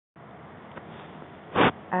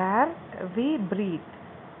air we breathe.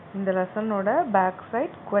 இந்த லெசனோட back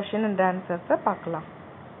side question and ஆன்சர்ஸை பார்க்கலாம்.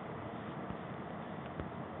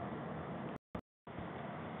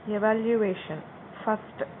 Evaluation.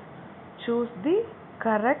 First, choose the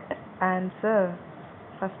correct answer.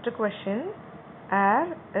 First question, air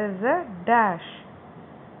is a dash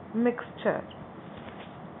mixture.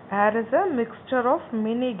 Air is a mixture of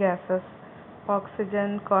many gases: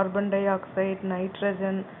 oxygen, carbon dioxide,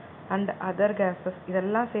 nitrogen and other gases.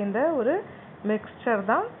 இதெல்லாம் சேர்ந்த ஒரு mixture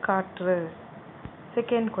தான் காற்று.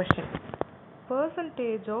 Second question,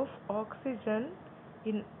 percentage of oxygen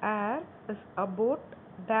in air is about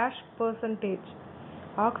dash percentage.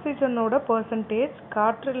 ஆக்சிஜனோட percentage,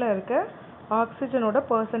 காற்றில் இருக்க ஆக்சிஜனோட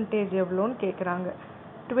percentage எவ்வளோன்னு கேட்குறாங்க.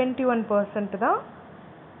 21% தான்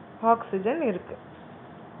ஆக்சிஜன் இருக்கு.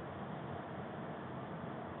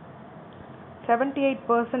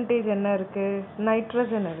 78% என்ன இருக்கு?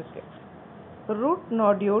 நைட்ரஜன் இருக்கு. Root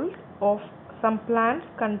nodules of some plants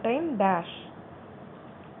contain dash.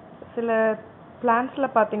 சில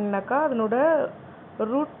பிளான்ட்ஸில் பார்த்தீங்கன்னாக்கா அதனோட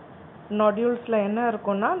ரூட் nodules என்ன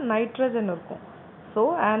இருக்கும்னா நைட்ரஜன் இருக்கும். So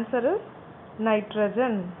answer is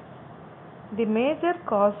nitrogen. The major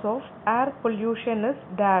cause of air pollution is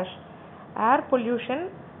dash. Air pollution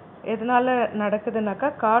எதனால நடக்குதுனாக்கா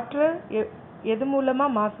காற்று எது மூலமா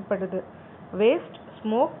மாசுபடுது? Waste,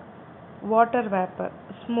 smoke, water vapour.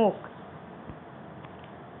 Smoke,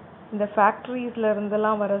 இந்த ஃபேக்ட்ரிஸ்ல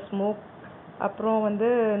இருந்தெல்லாம் வர ஸ்மோக், அப்புறம்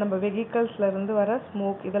நம்ம வெஹிக்கல்ஸ்ல இருந்து வர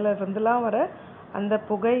ஸ்மோக், இதில் இருந்தெல்லாம் வர அந்த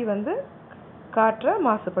புகை காற்றை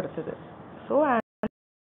மாசுபடுத்துது. So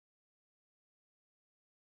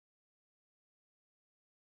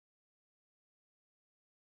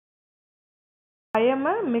I am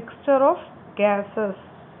a mixture of gases.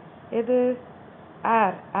 இது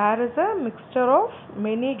air. Air is a mixture of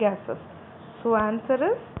many gases. So answer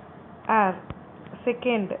is air.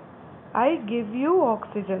 Second, I give you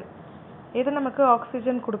oxygen. எது நமக்கு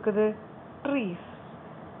oxygen கொடுக்குது? Trees.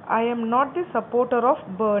 I am not the supporter of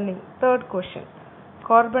burning. Third question,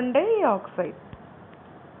 carbon dioxide.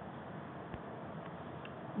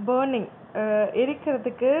 Burning,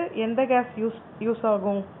 எரிக்கிறதுக்கு எந்த case use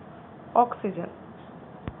ஆகும்? Oxygen.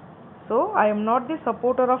 So I am not the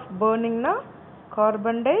supporter of burning na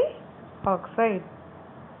carbon dioxide.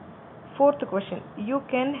 Fourth question, you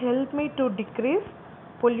can help me to decrease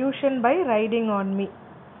pollution by riding on me.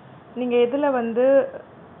 நீங்க எதுல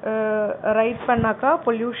right பண்ணாக்கா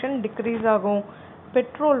pollution degrees ஆகும்?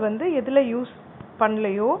 Petrol எதுல use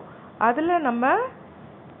பண்ணலையோ அதுல நம்ம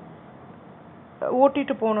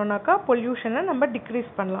ஓட்டிட்டு போனோம்னாக்கா பொல்யூஷனை நம்ம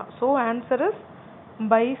டிக்ரீஸ் பண்ணலாம். So answer is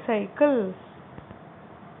bicycle.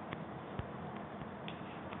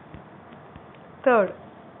 Third,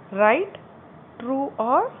 write true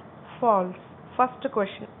or false. First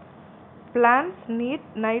question, plants need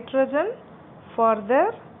nitrogen for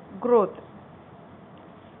their growth.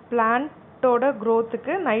 Plant ஓட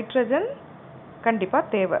growthக்கு nitrogen கண்டிப்பா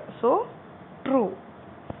தேவை. So true.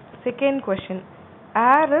 Second question,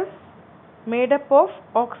 air is made up of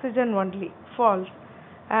oxygen only. False.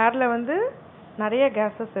 airல நிறைய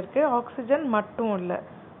gases இருக்கு, oxygen மட்டும் இல்லை,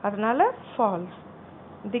 அதனால false.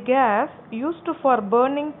 The gas used for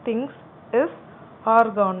burning things is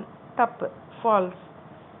argon. தப்பு. false.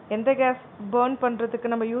 எந்த கேஸ் burn பண்றதுக்கு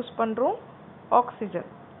நம்ம யூஸ் பண்றோம்? Oxygen.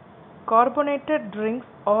 Carbonated drinks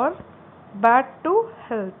are bad to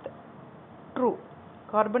health. True.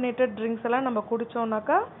 Carbonated drinks எல்லாம் நம்ம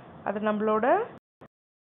குடிச்சோம்னாக்கா அது நம்மளோட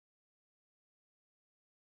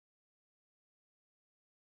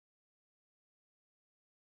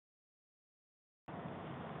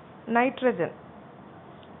நைட்ரஜன்.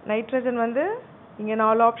 நைட்ரஜன் இங்கே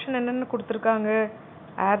 4 ஆப்ஷன் என்னென்னு கொடுத்துருக்காங்க?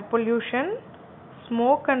 Air pollution,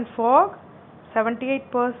 smoke and fog,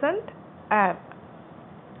 78% air.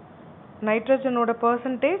 நைட்ரஜனோட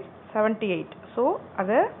percentage 78. So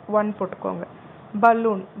அதை 1 போட்டுக்கோங்க.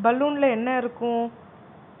 பலூன். பலூனில் என்ன இருக்கும்?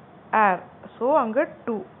 ஏர். ஸோ அங்கே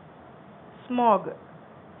 2. ஸ்மாக்.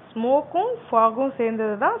 ஸ்மோக்கும் ஃபாகும்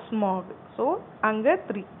சேர்ந்தது தான் ஸ்மாக். ஸோ அங்கே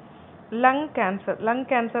 3. Lung cancer. லங்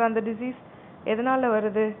கேன்சர் அந்த டிசீஸ் எதனால்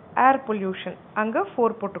வருது? Air pollution. அங்கே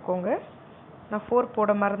 4 போட்டுக்கோங்க. நான் 4 போட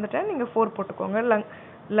மறந்துட்டேன், நீங்கள் 4 போட்டுக்கோங்க.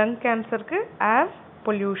 லங் கேன்சருக்கு air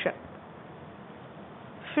pollution.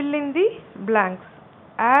 Fill in the blanks.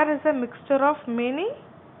 Air is a mixture of many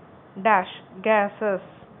dash gases.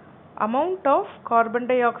 Amount of carbon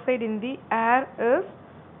dioxide in the air is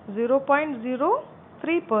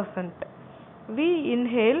 0.03%. We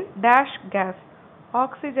inhale dash gas.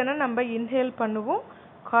 ஆக்சிஜனை நம்ம இன்ஹேல் பண்ணுவோம்,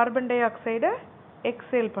 கார்பன் டை ஆக்சைடை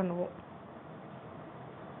எக்ஸேல் பண்ணுவோம்.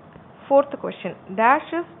 Fourth question, dash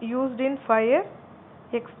is used in fire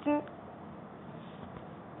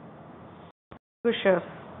extinguishers.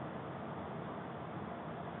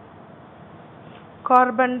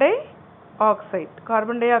 Carbon dioxide.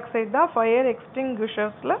 Carbon dioxide தான் fire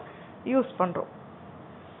extinguishersல use பண்றோம்.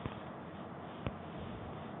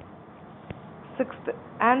 Sixth,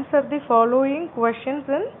 answer the following questions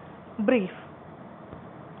in brief.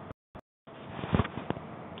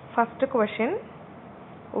 First question,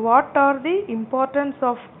 what are the importance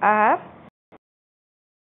of air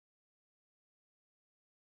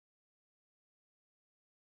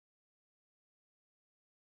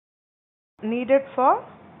needed for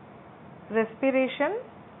respiration,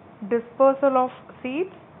 dispersal of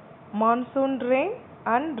seeds, monsoon rain,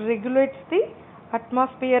 and regulates the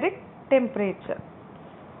atmospheric temperature?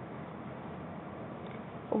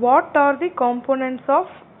 What are the components of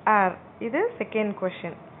air? இது second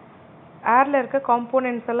question. ஏர்ல இருக்க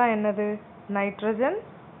components எல்லாம் என்னது? Nitrogen,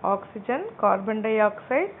 oxygen, carbon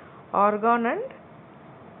dioxide, argon and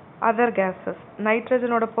other gases.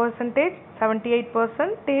 Nitrogen ஓட percentage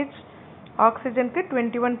 78%, oxygen க்கு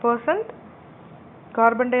 21%,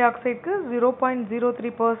 carbon dioxide க்கு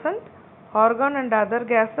 0.03%, argon and other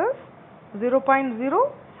gases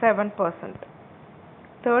 0.07%.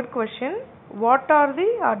 Third question, what are the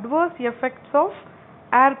adverse effects of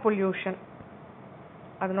air pollution?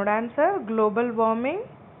 அதனோட answer, global warming,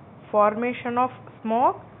 formation of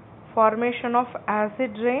smog, formation of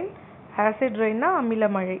acid rain na அமில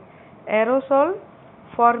மழை, aerosol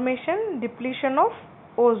formation, depletion of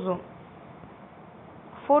ozone.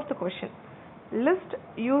 Fourth question, list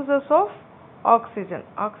uses of oxygen.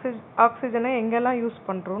 Oxygen எங்கெல்லாம் use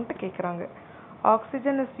பண்றோம்னு கேக்குறாங்க.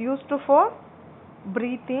 Oxygen is used for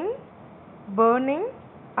breathing, burning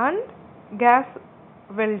and gas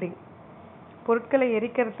welding. பொருட்களை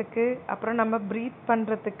எரிக்கிறதுக்கு, அப்புறம் நம்ம breathe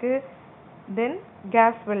பண்றதுக்கு, then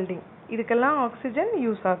gas welding, இதுக்கெல்லாம் oxygen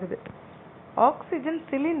யூஸ் ஆகுது. Oxygen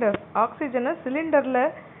cylinders, oxygen சிலிண்டர்ல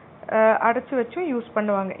அடைச்சு வச்சும் யூஸ்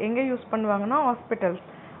பண்ணுவாங்க. எங்க யூஸ் பண்ணுவாங்கன்னா ஹாஸ்பிட்டல்ஸ்.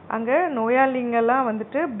 அங்க நோயாளிங்கெல்லாம்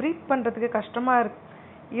வந்துட்டு breathe பண்றதுக்கு கஷ்டமா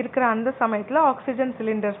இருக்கிற அந்த சமயத்துல ஆக்சிஜன்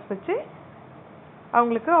சிலிண்டர்ஸ் வச்சு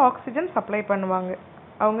அவங்களுக்கு ஆக்சிஜன் சப்ளை பண்ணுவாங்க,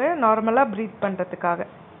 அவங்க நார்மலா breathe பண்றதுக்காக.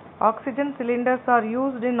 Oxygen cylinders are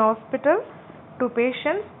used in hospital to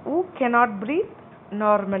patients who cannot breathe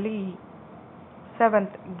normally.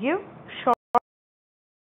 Seventh, give short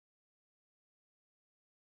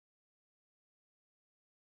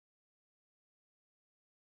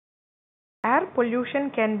air pollution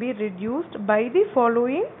can be reduced by the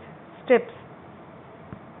following steps.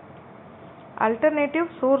 Alternative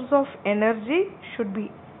source of energy should be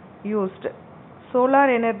used. Solar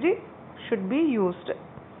energy should be used.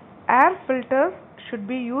 Air filters should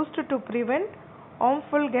be used to prevent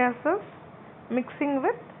harmful gases mixing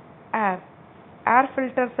with air. Air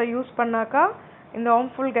filters use பண்ணாக்கா இந்த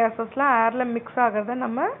harmful gasesலாம் airல mix ஆகிறத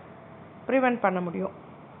நம்ம prevent பண்ண முடியும்.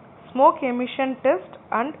 Smoke emission test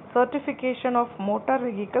and certification of motor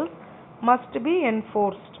vehicles must be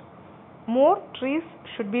enforced. More trees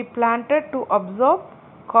should be planted to absorb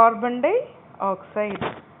carbon dioxide.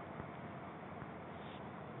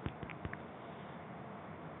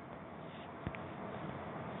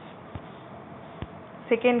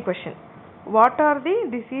 Second question, what are the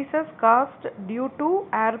diseases caused due to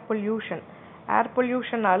air pollution? Air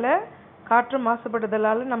pollution ஆல, காற்று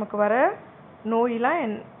மாசுபடுதலால நமக்கு வர நோயெல்லாம்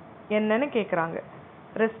என்னன்னு கேக்குறாங்க.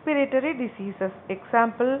 Respiratory diseases,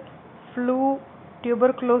 example flu,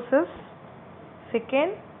 tuberculosis.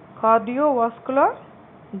 Second, cardiovascular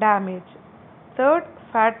damage. Third,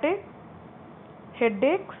 fatigue,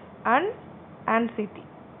 headaches and anxiety.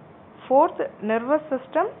 Fourth, nervous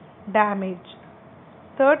system damage.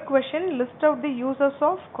 Third question, list out the uses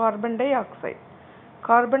of carbon dioxide.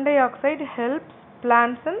 Carbon dioxide helps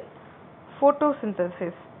plants in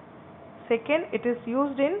photosynthesis. Second, it is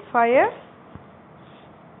used in fire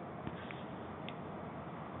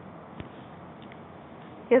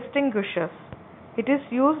extinguishers. It is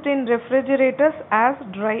used in refrigerators as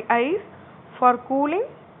dry ice for cooling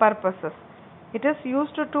purposes. It is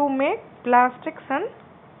used to make plastics and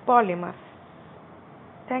polymers.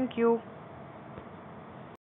 Thank you.